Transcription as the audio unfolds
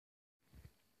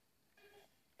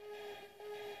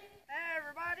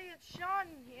it's Sean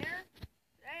here.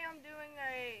 Today I'm doing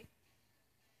a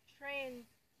Trainz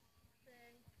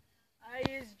thing. I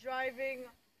is driving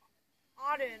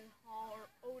Odin Hall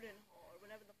or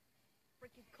whatever the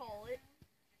frick you call it,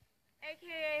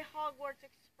 aka Hogwarts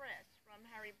Express from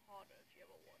Harry Potter. If you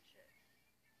ever watch it,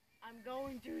 I'm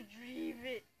going to drive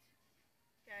it.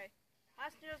 Okay,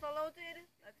 passengers are loaded.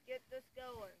 Let's get this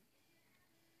going.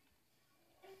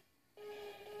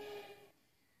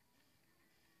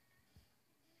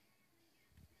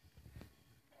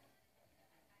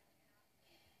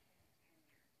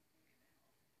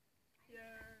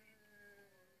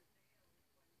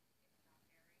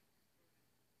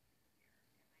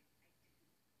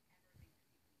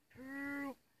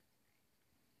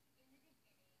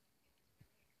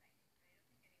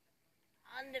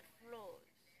 On the floors.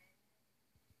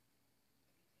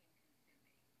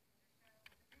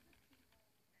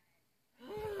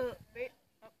 Wait,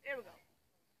 oh, here we go.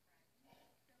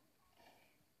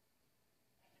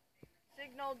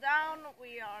 Signal down,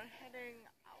 we are heading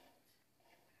out.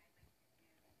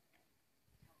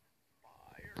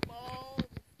 Fireball,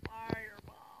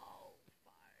 fireball,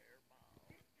 fireball.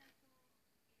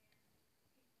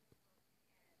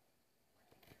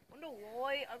 Wonder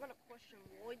why, I got a question,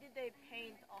 why did they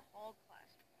paint a hall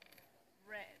class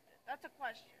red? That's a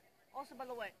question. Also, by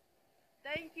the way,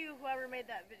 thank you whoever made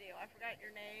that video. I forgot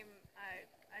your name.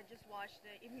 I just watched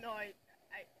it, even though I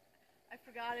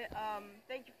forgot it.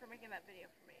 Thank you for making that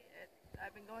video for me.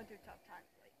 I've been going through tough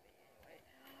times lately. Anyway,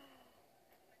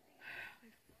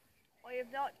 I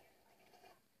have not.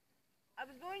 I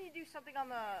was going to do something on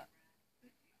the.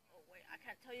 Oh wait, I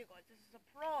can't tell you guys. This is a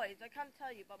surprise. I can't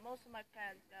tell you, but most of my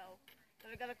fans know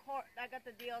that I got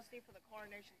the DLC for the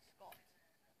Coronation Skull.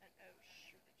 And oh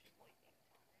shoot, it's just lightning.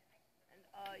 And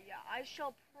yeah, I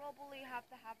shall probably have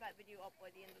to have that video up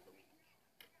by the end of the week.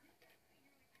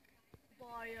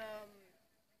 By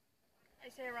I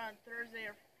say around Thursday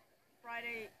or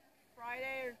Friday,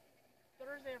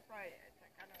 Thursday or Friday, I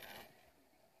think. I don't know.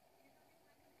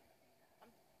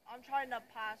 I'm trying to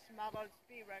pass Mallard's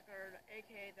speed record,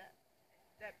 aka that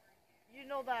you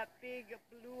know that big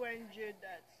blue engine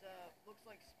that's looks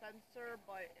like Spencer,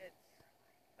 but it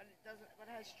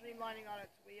has streamlining on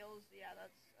its wheels. Yeah,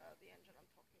 that's the engine I'm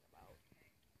talking about.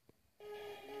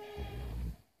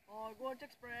 Hogwarts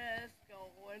Express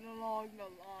going along the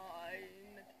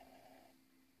line.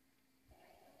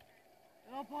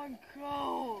 Up on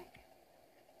code.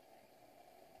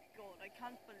 God, I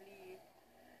can't believe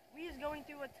we is going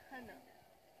through a tunnel.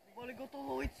 Everybody got the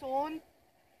lights on?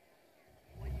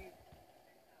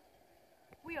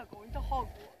 We are going to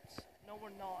Hogwarts. No,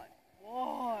 we're not.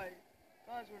 Why?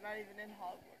 Guys, we're not even in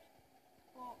Hogwarts.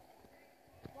 Bull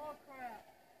crap.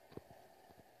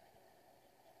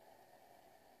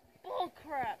 Bull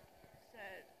crap,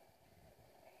 said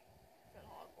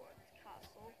Hogwarts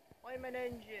Castle. I'm an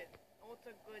engine. Oh, it's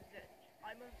a good engine.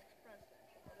 I'm an express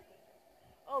engine, not a good engine.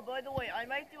 Oh, by the way, I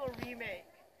might do a remake.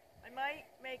 I might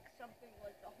make something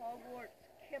like the Hogwarts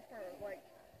Kipper, like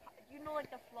like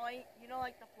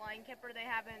the flying Kipper they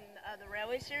have in the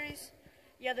Railway series.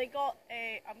 Yeah, they got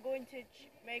a. I'm going to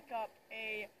make up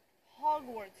a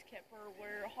Hogwarts Kipper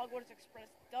where Hogwarts Express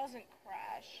doesn't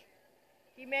crash.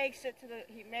 He makes it,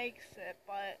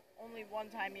 but only one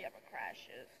time he ever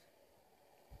crashes.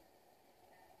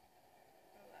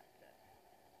 Oh, that's it.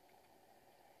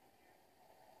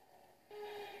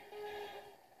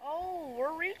 Oh,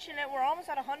 we're reaching it. We're almost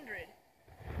at 100.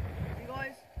 You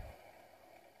guys,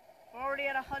 we're already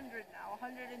at 100 now.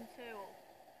 102.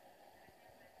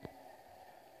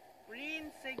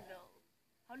 Green signal.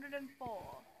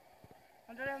 104.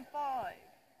 105.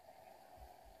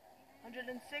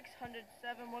 106,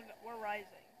 107, we're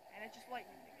rising, and it's just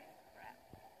lightning again. Crap.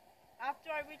 After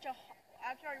I reach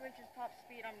its top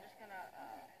speed, I'm just gonna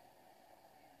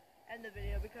end the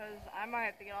video because I might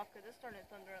have to get off because it's starting to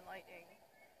thunder and lightning.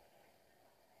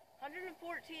 114,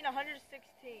 116, 118,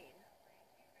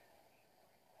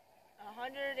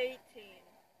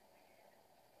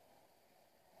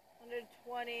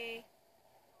 120,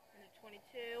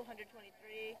 122,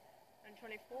 123,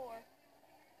 124.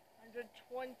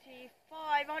 125,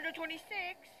 126.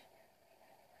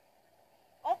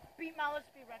 Oh, beat Mallard's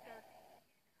speed record.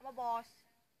 I'm a boss.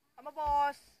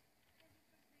 129.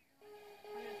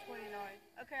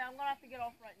 Okay, I'm gonna have to get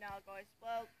off right now, guys.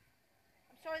 Well,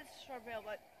 I'm sorry this is a short video,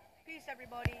 but peace,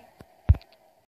 everybody.